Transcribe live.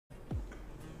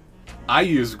I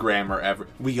use grammar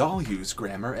we all use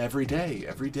grammar every day.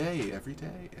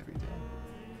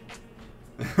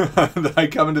 I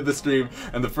come into the stream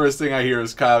and the first thing I hear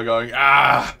is Kyle going,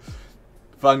 ah!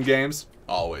 Fun games?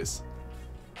 Always.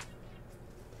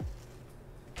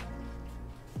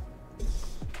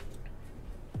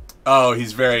 Oh,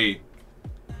 he's very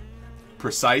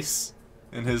precise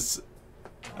in his...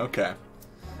 Okay.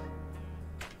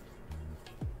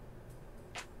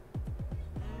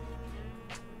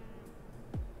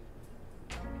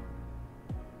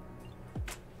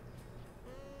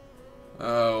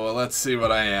 Oh, well, let's see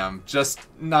what I am.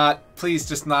 Please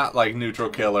just not like neutral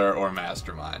killer or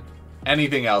mastermind.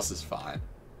 Anything else is fine.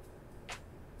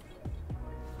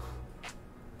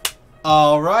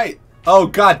 Alright. Oh,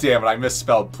 god damn it, I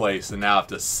misspelled place and now I have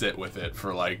to sit with it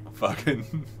for like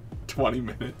fucking 20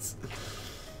 minutes.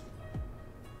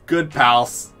 Good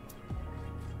pals.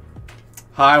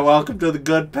 Hi, welcome to the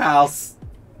good pals.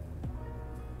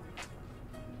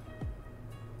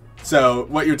 So,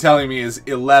 what you're telling me is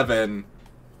 11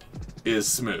 is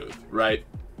smooth, right?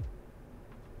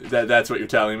 That's what you're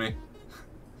telling me?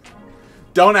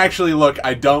 Don't actually look,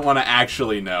 I don't want to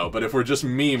actually know, but if we're just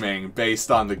memeing based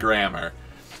on the grammar,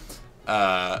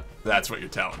 that's what you're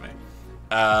telling me.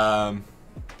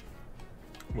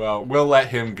 Well, we'll let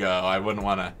him go. I wouldn't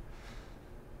want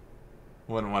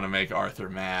to make Arthur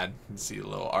mad. Let's see a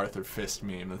little Arthur fist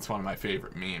meme. That's one of my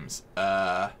favorite memes.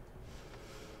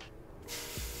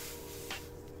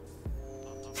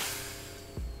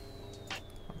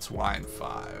 Let's wine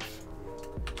 5.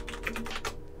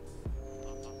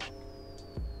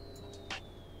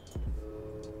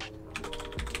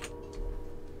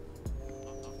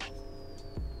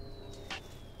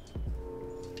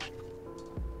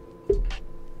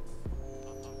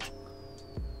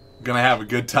 Gonna have a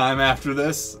good time after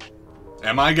this?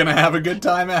 Am I gonna have a good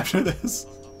time after this?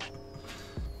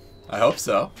 I hope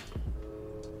so.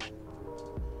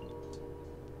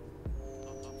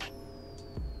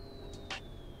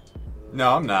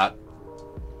 No, I'm not.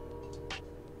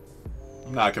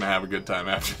 I'm not gonna have a good time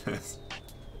after this.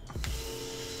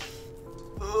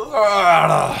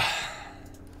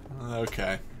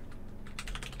 Okay.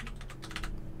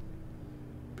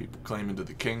 People claiming to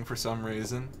the king for some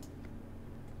reason.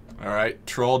 Alright,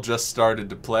 Troll just started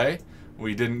to play.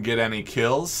 We didn't get any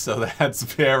kills, so that's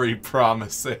very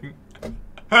promising.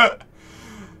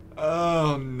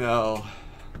 Oh no.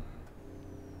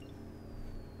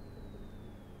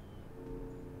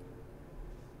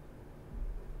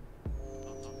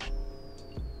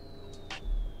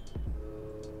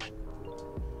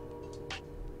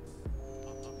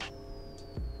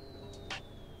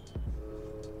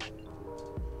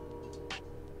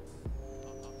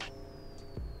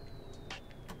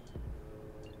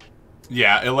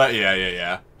 Yeah,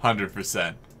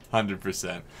 100%.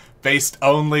 100%. Based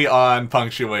only on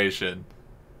punctuation.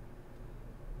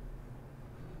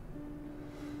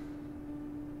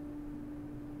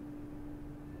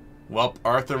 Welp,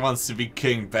 Arthur wants to be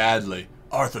king badly.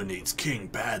 Arthur needs king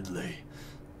badly.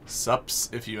 Sups,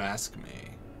 if you ask me.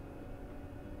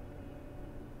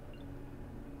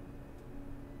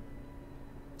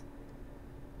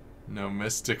 No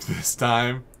mystic this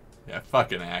time. Yeah,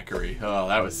 fucking Ackery. Oh,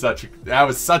 that was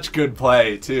such good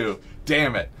play too.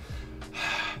 Damn it.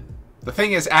 The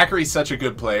thing is, Ackery's such a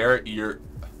good player. You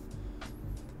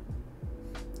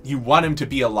want him to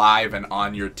be alive and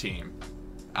on your team.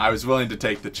 I was willing to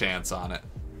take the chance on it.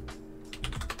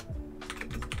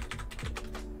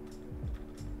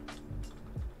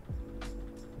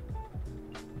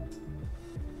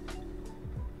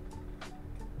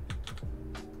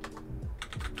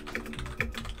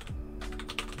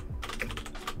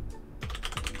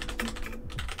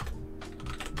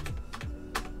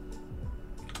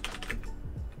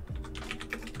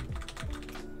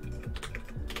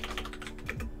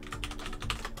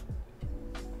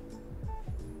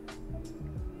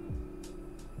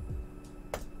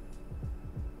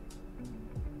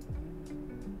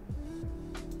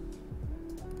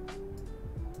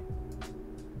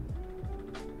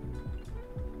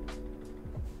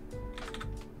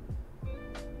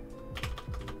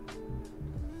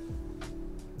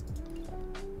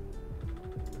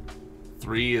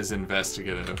 Three is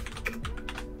investigative.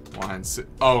 Wine.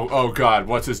 Oh god,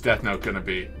 what's his death note gonna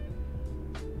be?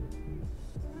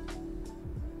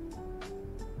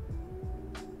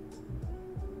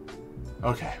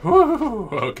 Okay. Woo!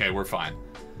 Okay, we're fine.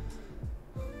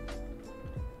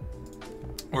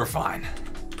 We're fine.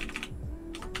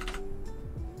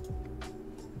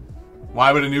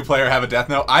 Why would a new player have a death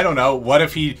note? I don't know. What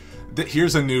if he...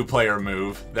 Here's a new player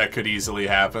move that could easily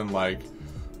happen, like...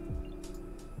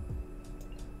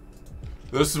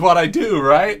 This is what I do,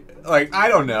 right? Like, I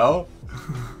don't know.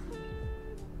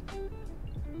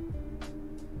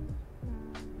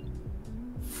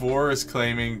 Four is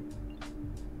claiming...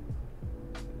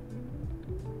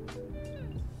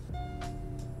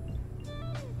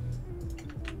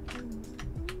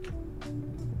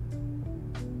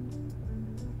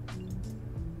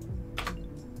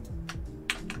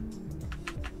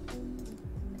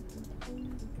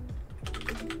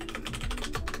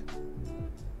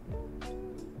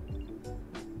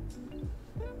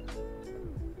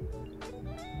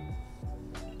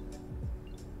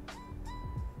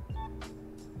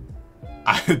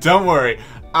 Don't worry,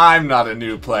 I'm not a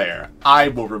new player. I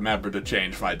will remember to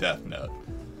change my death note.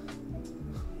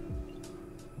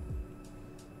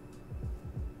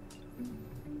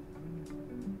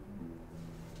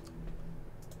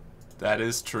 That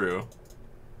is true.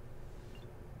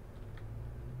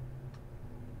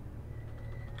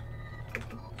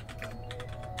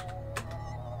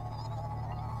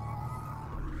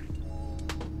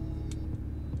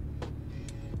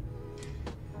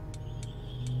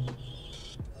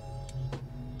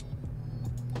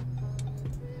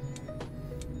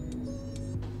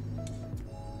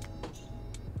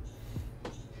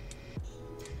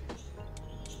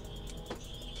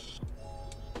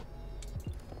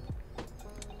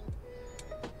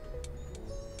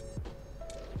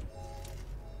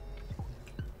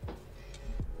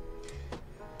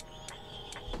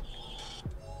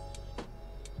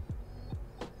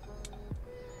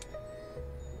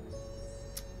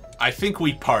 I think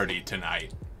we party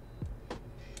tonight.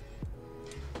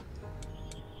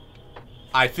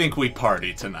 I think we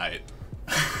party tonight.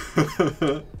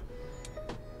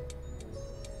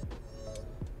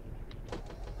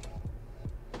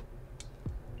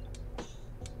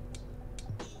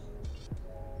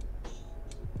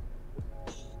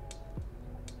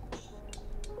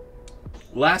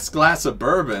 Last glass of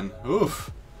bourbon. Oof.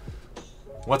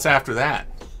 What's after that?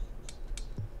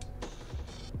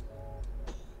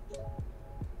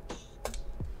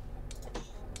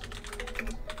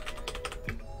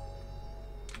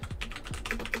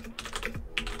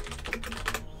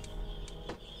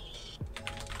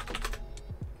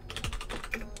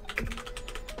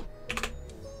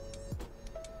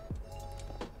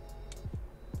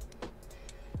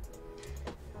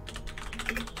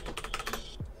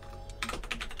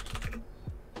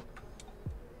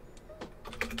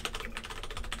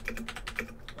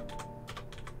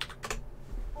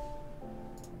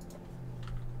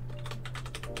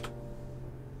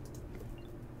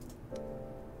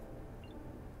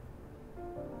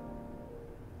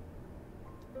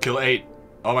 Kill 8.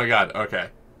 Oh my god, okay.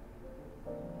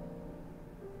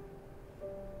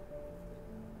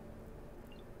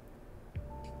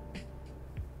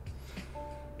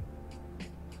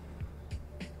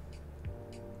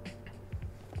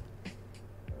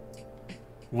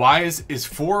 Why is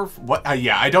 4... What?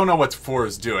 Yeah, I don't know what 4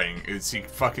 is doing. Is he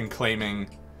fucking claiming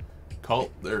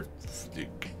cult or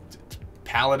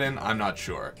paladin? I'm not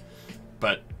sure.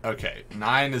 But, okay.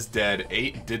 9 is dead.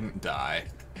 8 didn't die.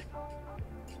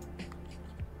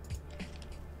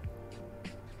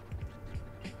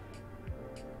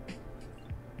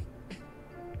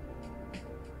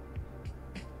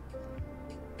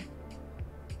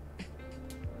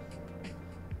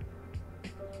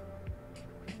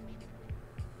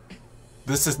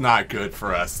 This is not good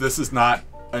for us. This is not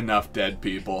enough dead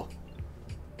people.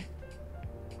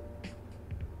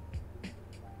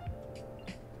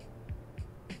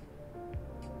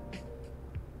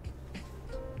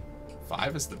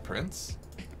 Five is the prince?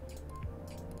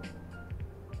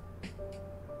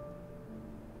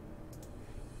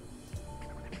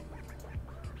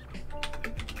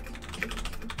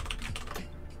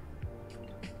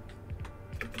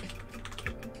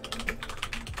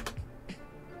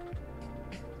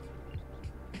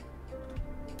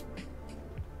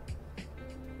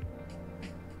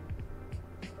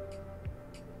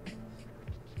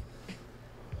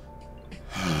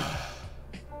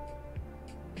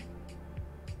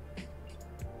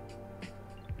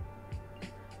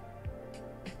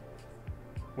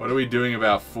 What are we doing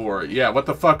about 4? Yeah, what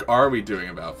the fuck are we doing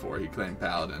about 4? He claimed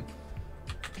paladin.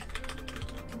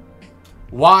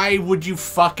 Why would you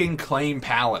fucking claim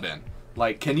paladin?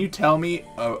 Like, can you tell me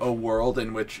a world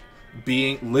in which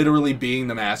literally being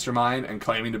the mastermind and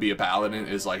claiming to be a paladin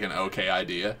is like an okay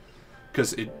idea?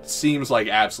 Because it seems like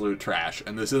absolute trash,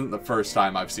 and this isn't the first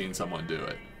time I've seen someone do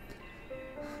it.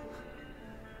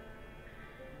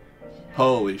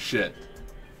 Holy shit.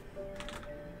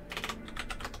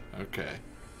 Okay.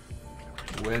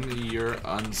 When you're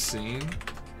unseen,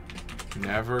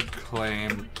 never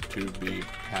claim to be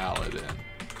paladin.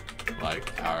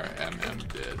 like our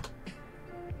MM did.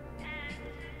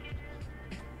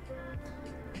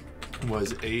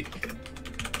 Was 8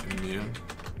 immune?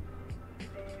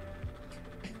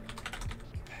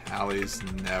 Pallies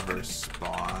never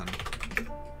spawn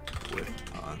with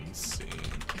unseen.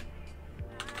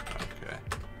 Okay.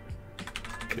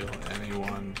 Kill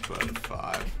anyone but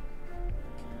 5.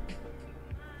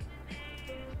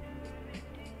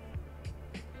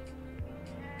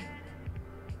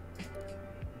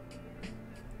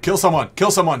 Kill someone!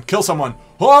 Kill someone! Kill someone!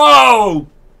 Whoa!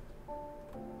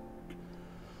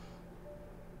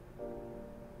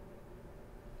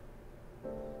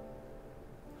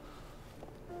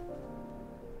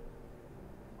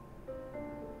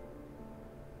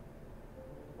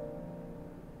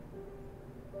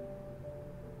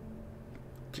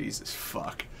 Jesus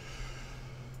fuck.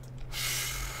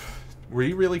 Were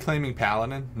you really claiming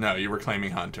Paladin? No, you were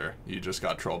claiming Hunter. You just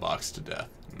got troll boxed to death.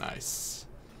 Nice.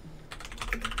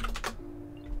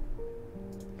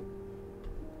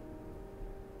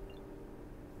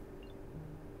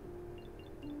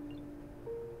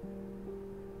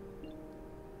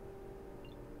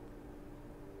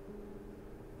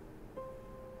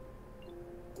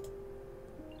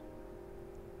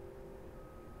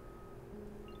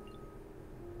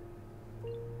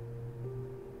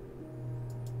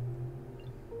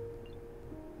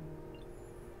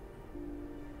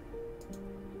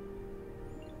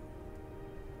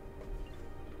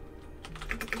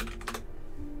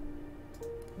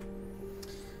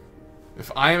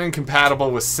 If I am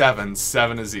incompatible with 7,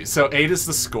 7 is easy. So 8 is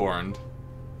the Scorned.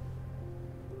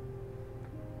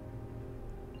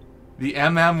 The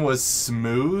MM was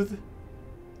Smooth?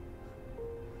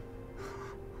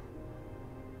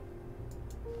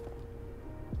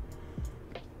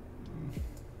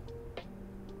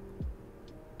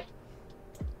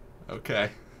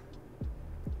 Okay.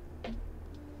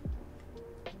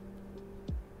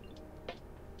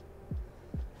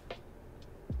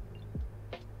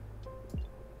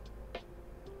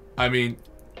 I mean,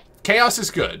 Chaos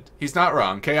is good. He's not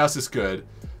wrong. Chaos is good.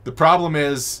 The problem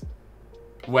is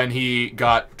when he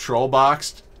got troll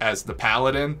boxed as the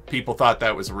Paladin, people thought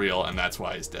that was real, and that's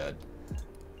why he's dead.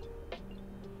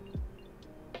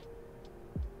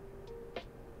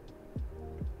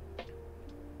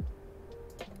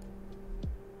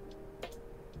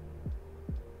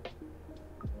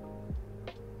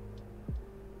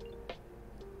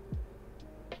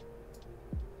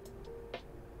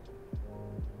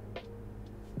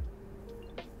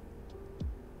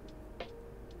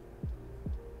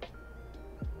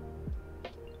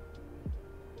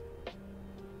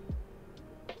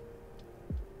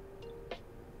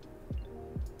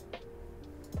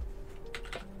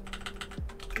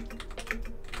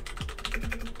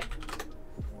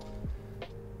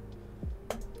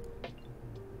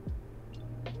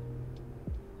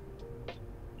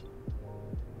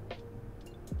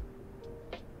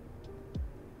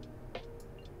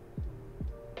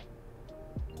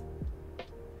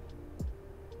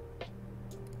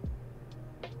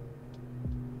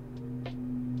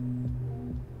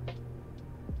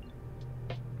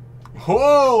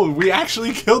 Whoa, we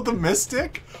actually killed the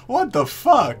Mystic? What the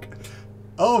fuck?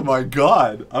 Oh my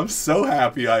god, I'm so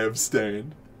happy I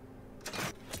abstained.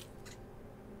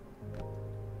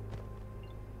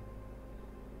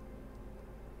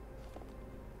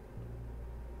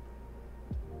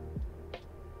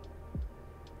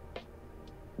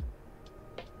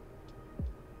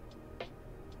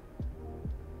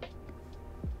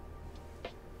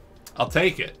 I'll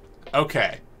take it.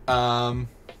 Okay.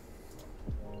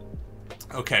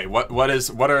 Okay, what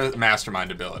are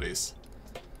mastermind abilities?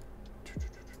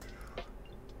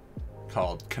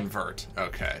 Called convert.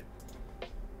 Okay.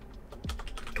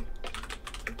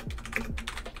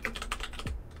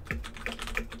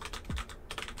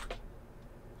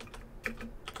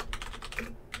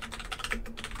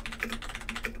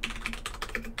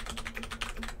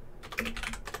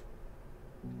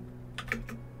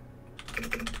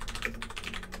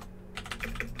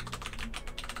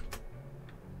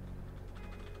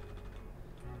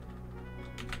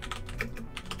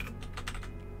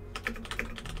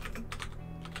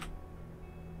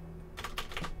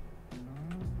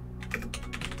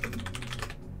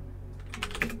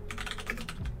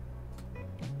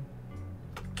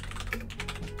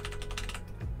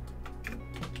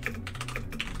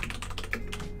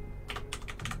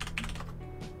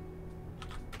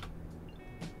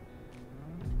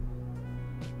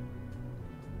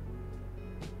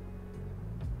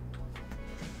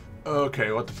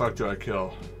 Okay, what the fuck do I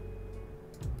kill?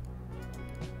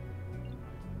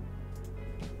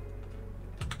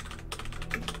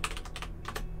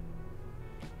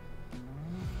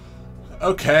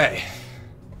 Okay.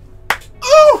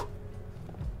 Ooh!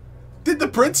 Did the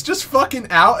prince just fucking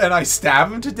out and I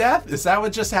stab him to death? Is that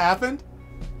what just happened?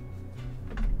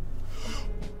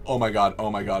 Oh my god,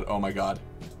 oh my god, oh my god.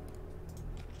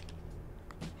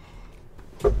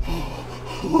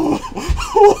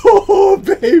 Oh,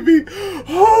 baby!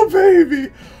 Oh,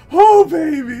 baby! Oh,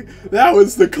 baby! That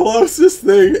was the closest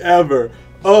thing ever.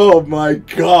 Oh my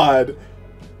god.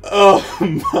 Oh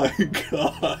my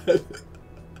god.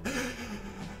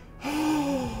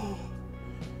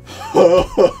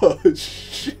 Oh,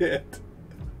 shit.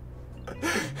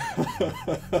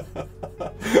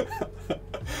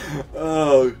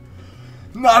 Oh.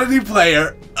 Not a new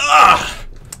player. Ah!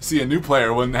 See, a new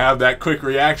player wouldn't have that quick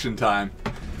reaction time.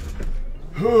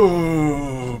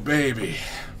 Oh, baby.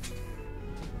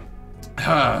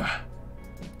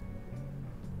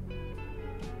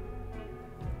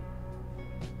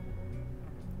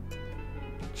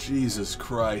 Jesus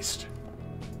Christ.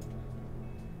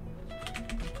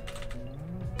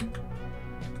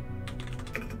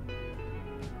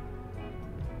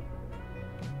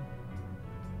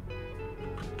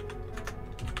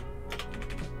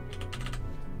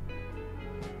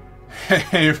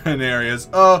 Hey, Renarius.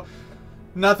 Oh,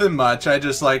 nothing much. I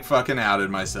just, like, fucking outed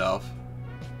myself.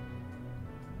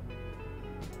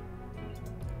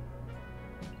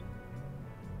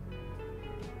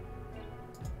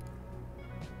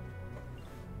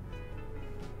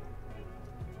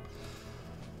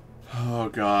 Oh,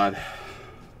 God.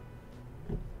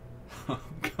 Oh,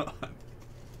 God.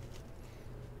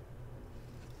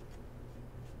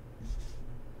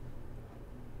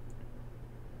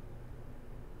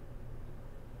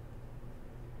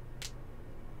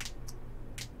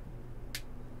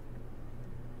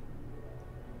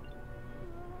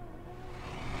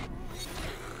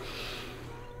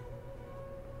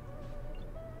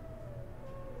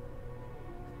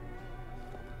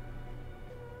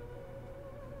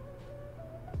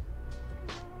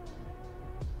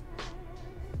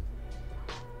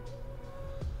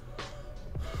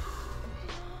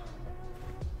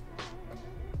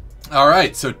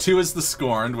 Alright, so 2 is the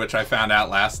Scorned, which I found out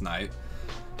last night.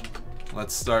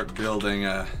 Let's start building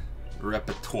a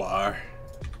repertoire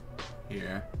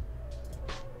here.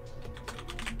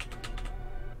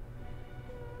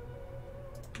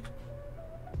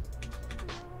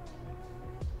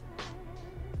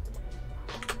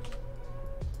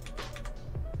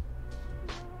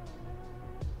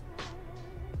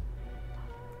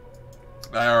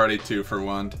 I already 2 for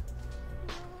 1.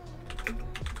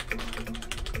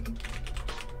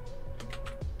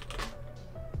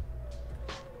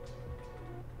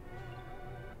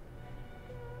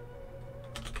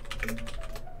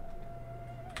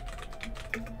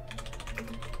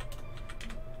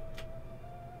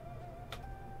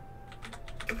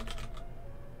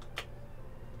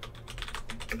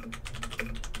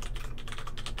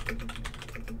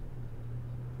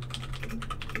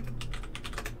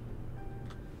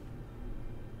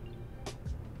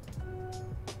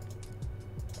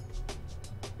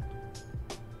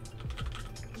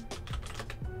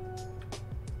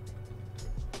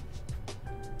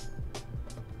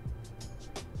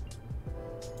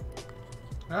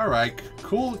 Alright,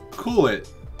 cool it.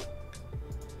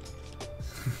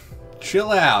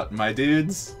 Chill out, my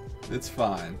dudes. It's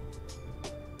fine.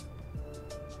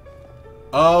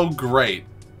 Oh, great.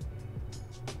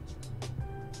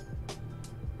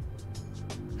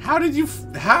 How did you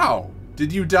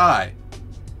die?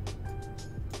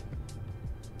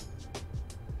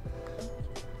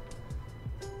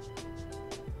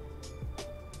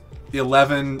 The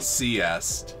 11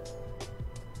 CS.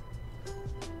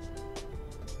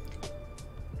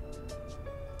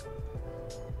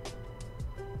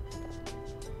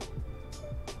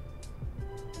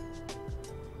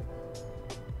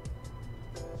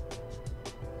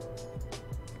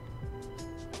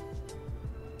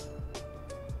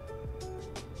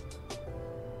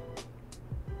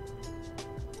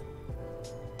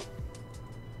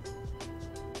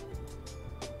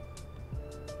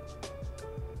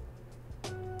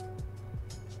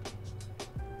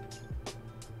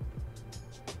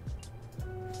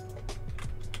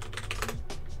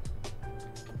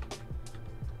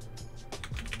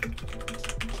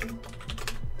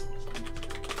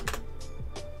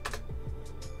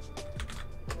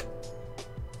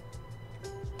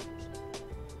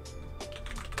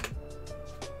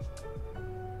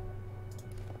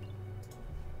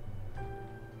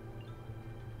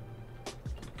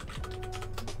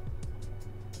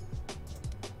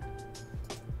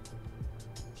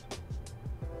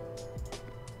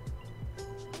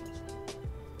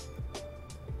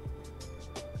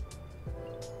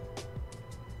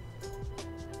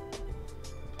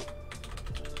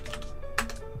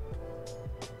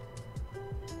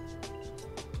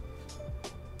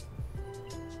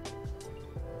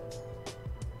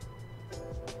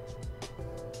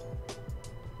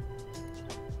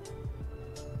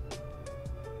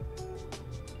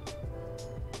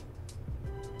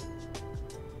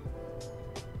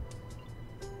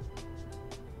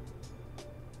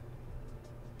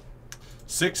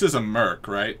 6 is a merc,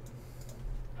 right?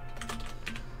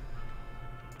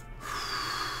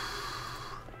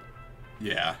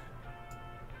 Yeah.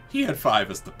 He had 5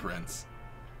 as the prince.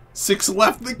 6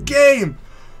 left the game!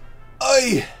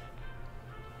 Ay!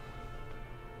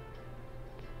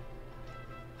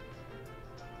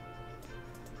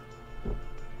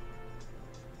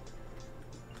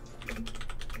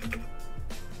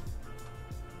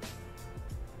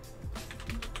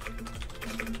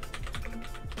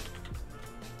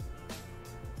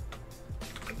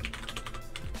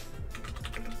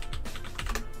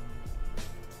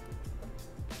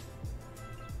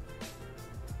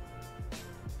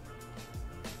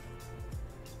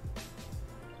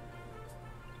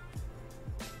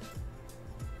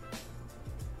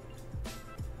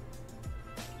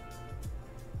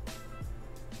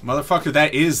 Motherfucker,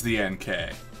 that is the NK.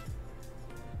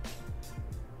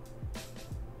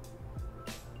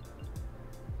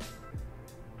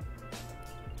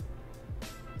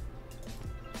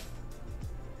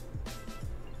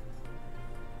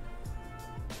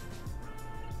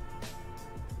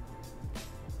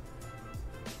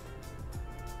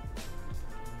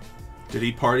 Did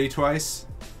he party twice?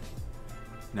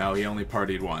 No, he only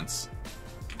partied once.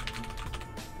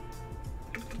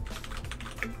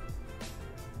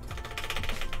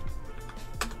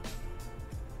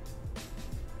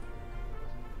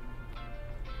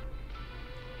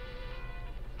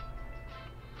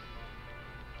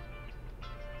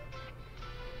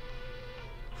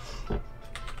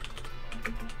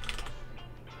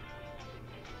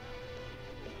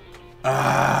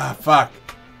 Ah, fuck.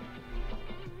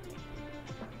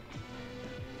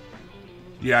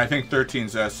 Yeah, I think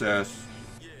 13's SS.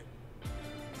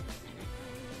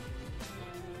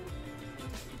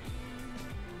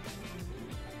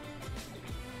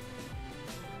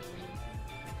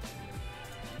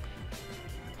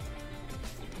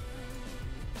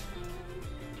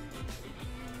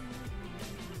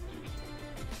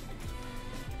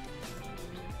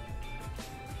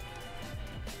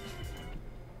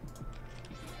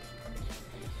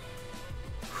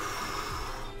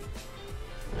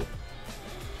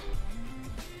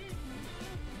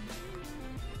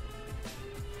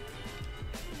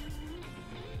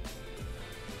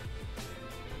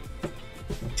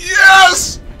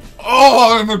 Yes!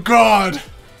 Oh, I'm a god!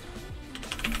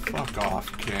 Fuck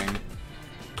off, King.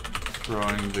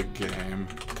 Throwing the game.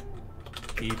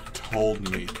 He told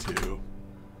me to.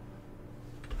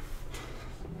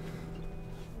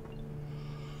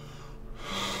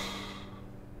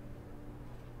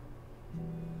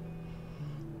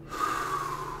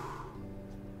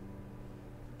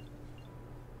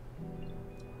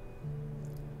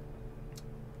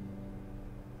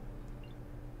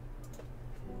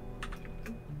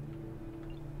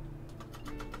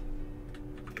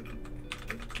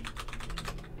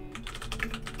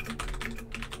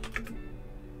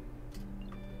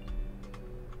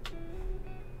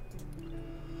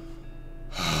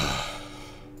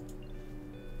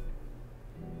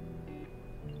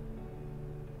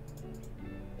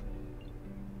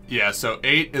 Yeah, so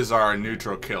 8 is our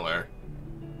neutral killer.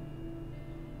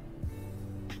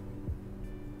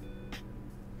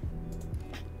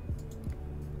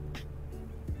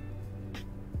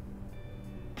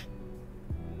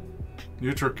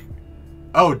 Neutral...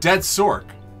 Oh, dead Sork.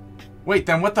 Wait,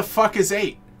 then what the fuck is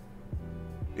 8?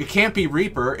 It can't be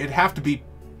Reaper. It'd have to be...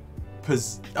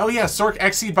 Oh yeah, Sork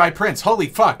X'd by Prince. Holy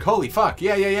fuck, holy fuck.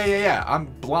 Yeah. I'm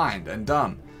blind and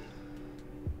dumb.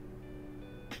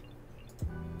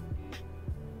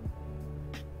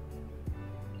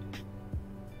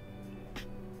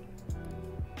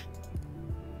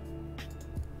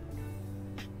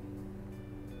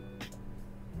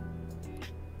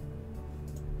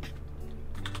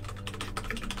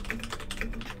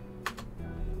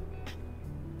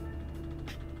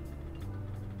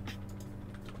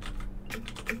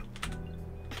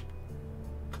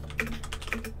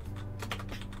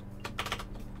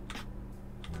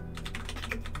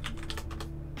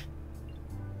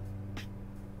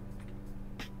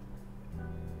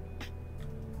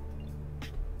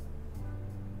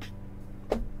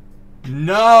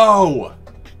 No!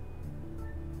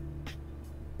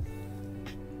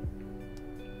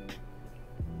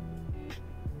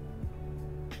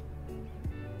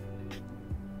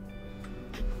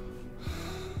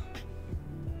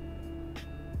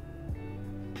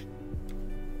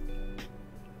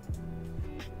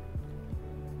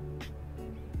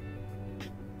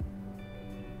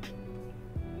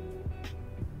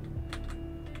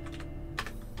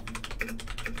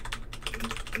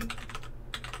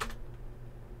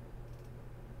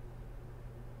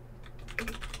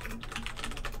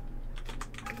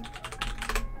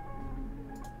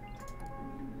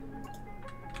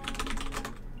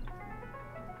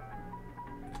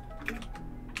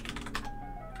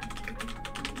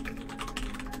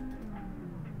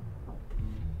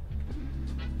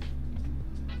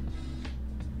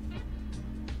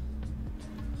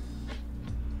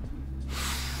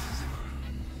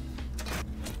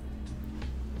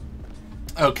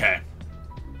 Okay.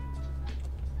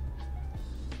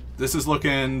 This is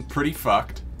looking pretty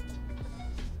fucked.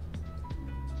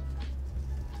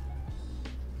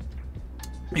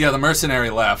 Yeah, the mercenary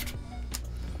left.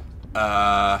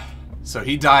 So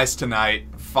he dies tonight.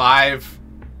 5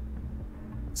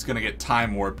 is gonna get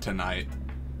time warped tonight.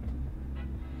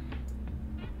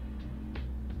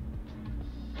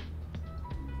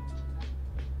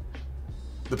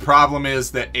 The problem is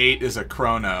that 8 is a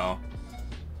chrono.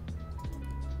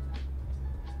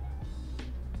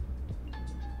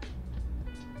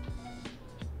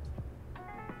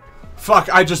 Fuck,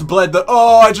 I just bled the...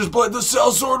 Oh, I just bled the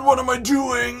sellsword. What am I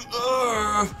doing?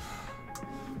 Ugh.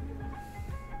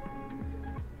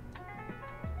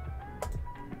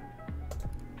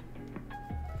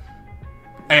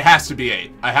 It has to be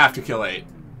 8. I have to kill 8.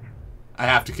 I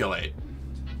have to kill 8.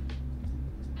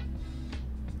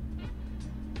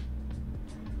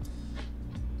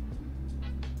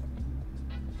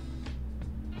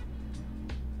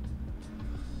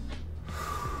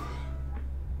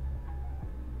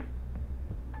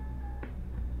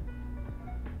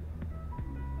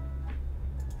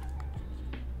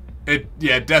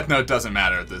 Yeah, Death Note doesn't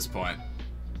matter at this point.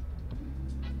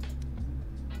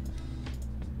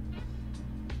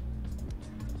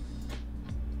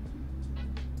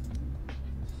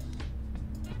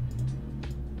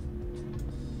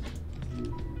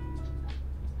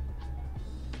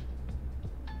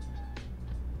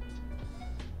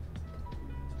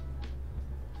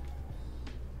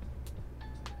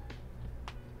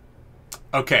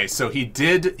 Okay, so he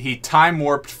time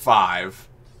warped 5.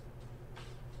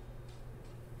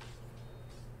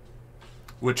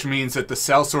 Which means that the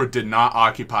sellsword did not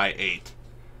occupy 8.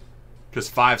 Because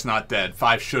 5's not dead.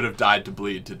 5 should have died to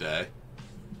bleed today.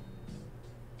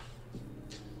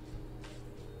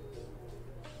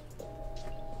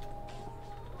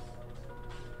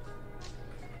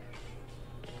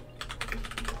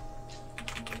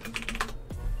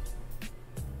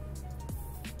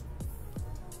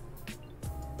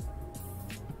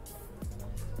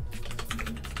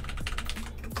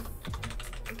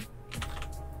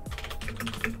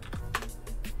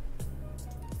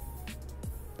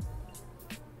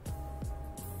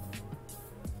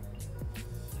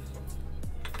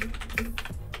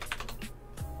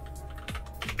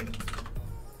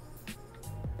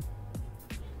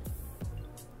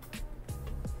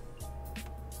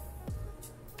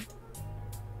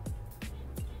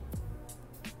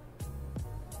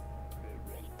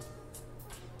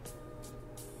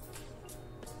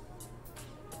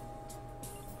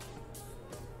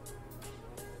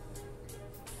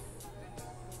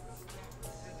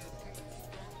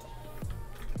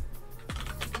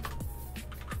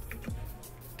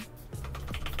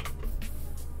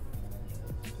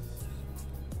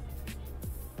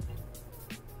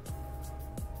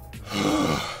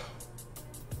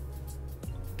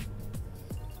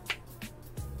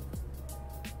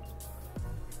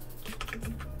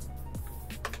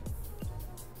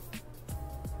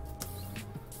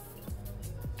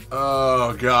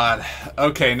 Oh, God.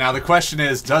 Okay, now the question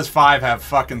is, does 5 have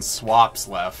fucking swaps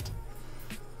left?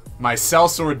 My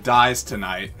sellsword dies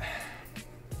tonight.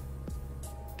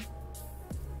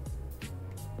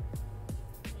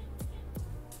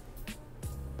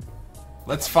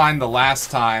 Let's find the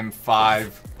last time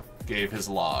 5 gave his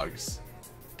logs.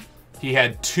 He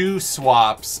had 2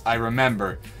 swaps, I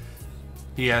remember.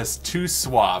 He has 2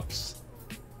 swaps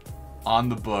on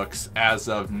the books as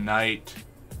of night...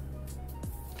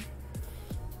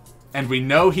 And we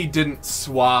know he didn't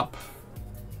swap.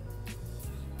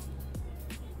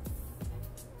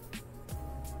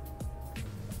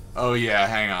 Oh yeah,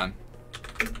 hang on.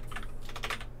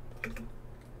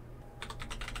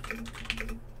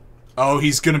 Oh,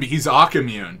 he's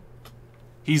Ockimmune.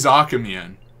 He's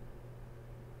Ockimmune.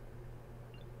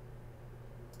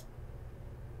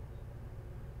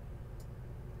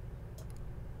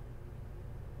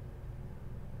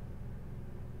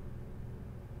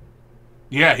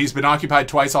 Yeah, he's been occupied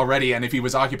twice already, and if he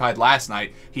was occupied last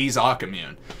night, he's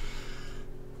Ockimmune.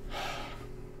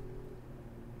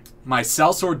 My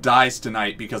sellsword dies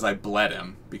tonight because I bled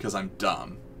him, because I'm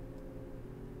dumb.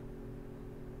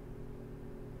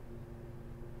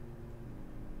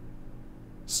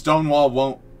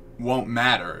 Stonewall won't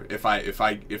matter if I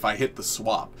hit the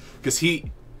swap, because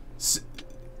he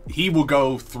will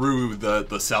go through the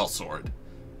sellsword.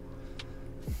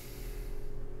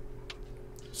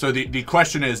 So the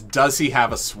question is, does he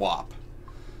have a swap?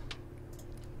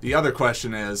 The other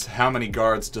question is, how many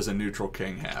guards does a neutral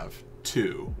king have?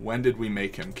 2. When did we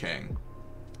make him king?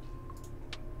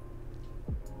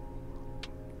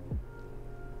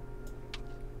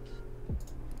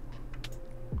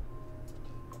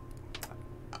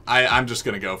 I'm just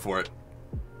gonna go for it.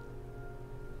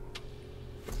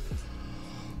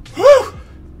 Whew!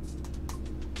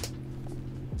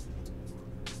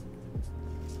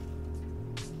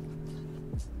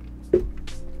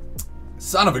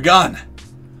 Son of a gun!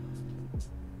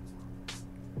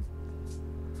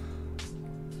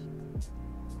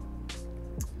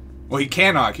 Well, he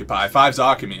can occupy. 5's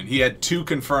Occamune. He had 2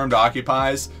 confirmed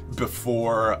occupies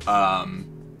before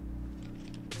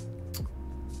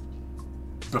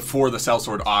the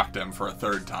Sellsword ocked him for a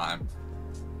 3rd time.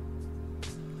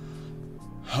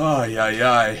 Ay, ay,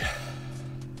 ay.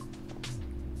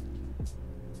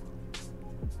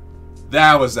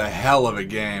 That was a hell of a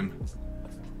game.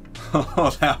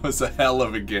 Oh, that was a hell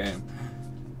of a game.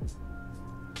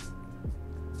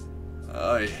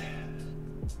 Ay.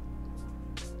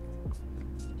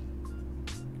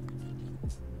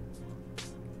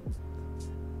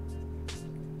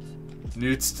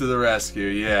 Newts to the rescue.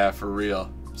 Yeah, for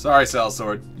real. Sorry,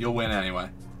 Sellsword. You'll win anyway.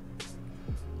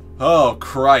 Oh,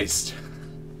 Christ.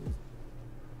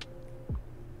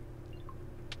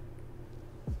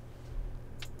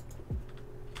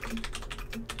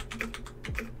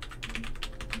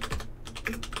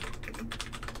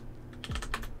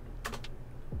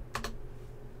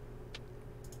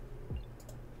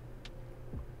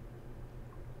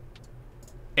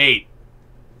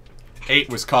 Eight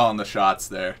was calling the shots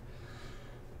there.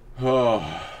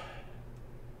 Oh.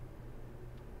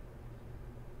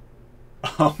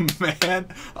 Oh man.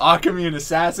 Occamune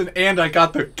Assassin, and I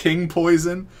got the King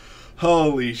Poison.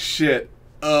 Holy shit.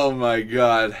 Oh my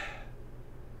god.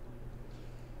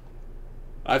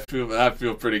 I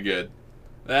feel pretty good.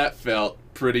 That felt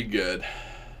pretty good.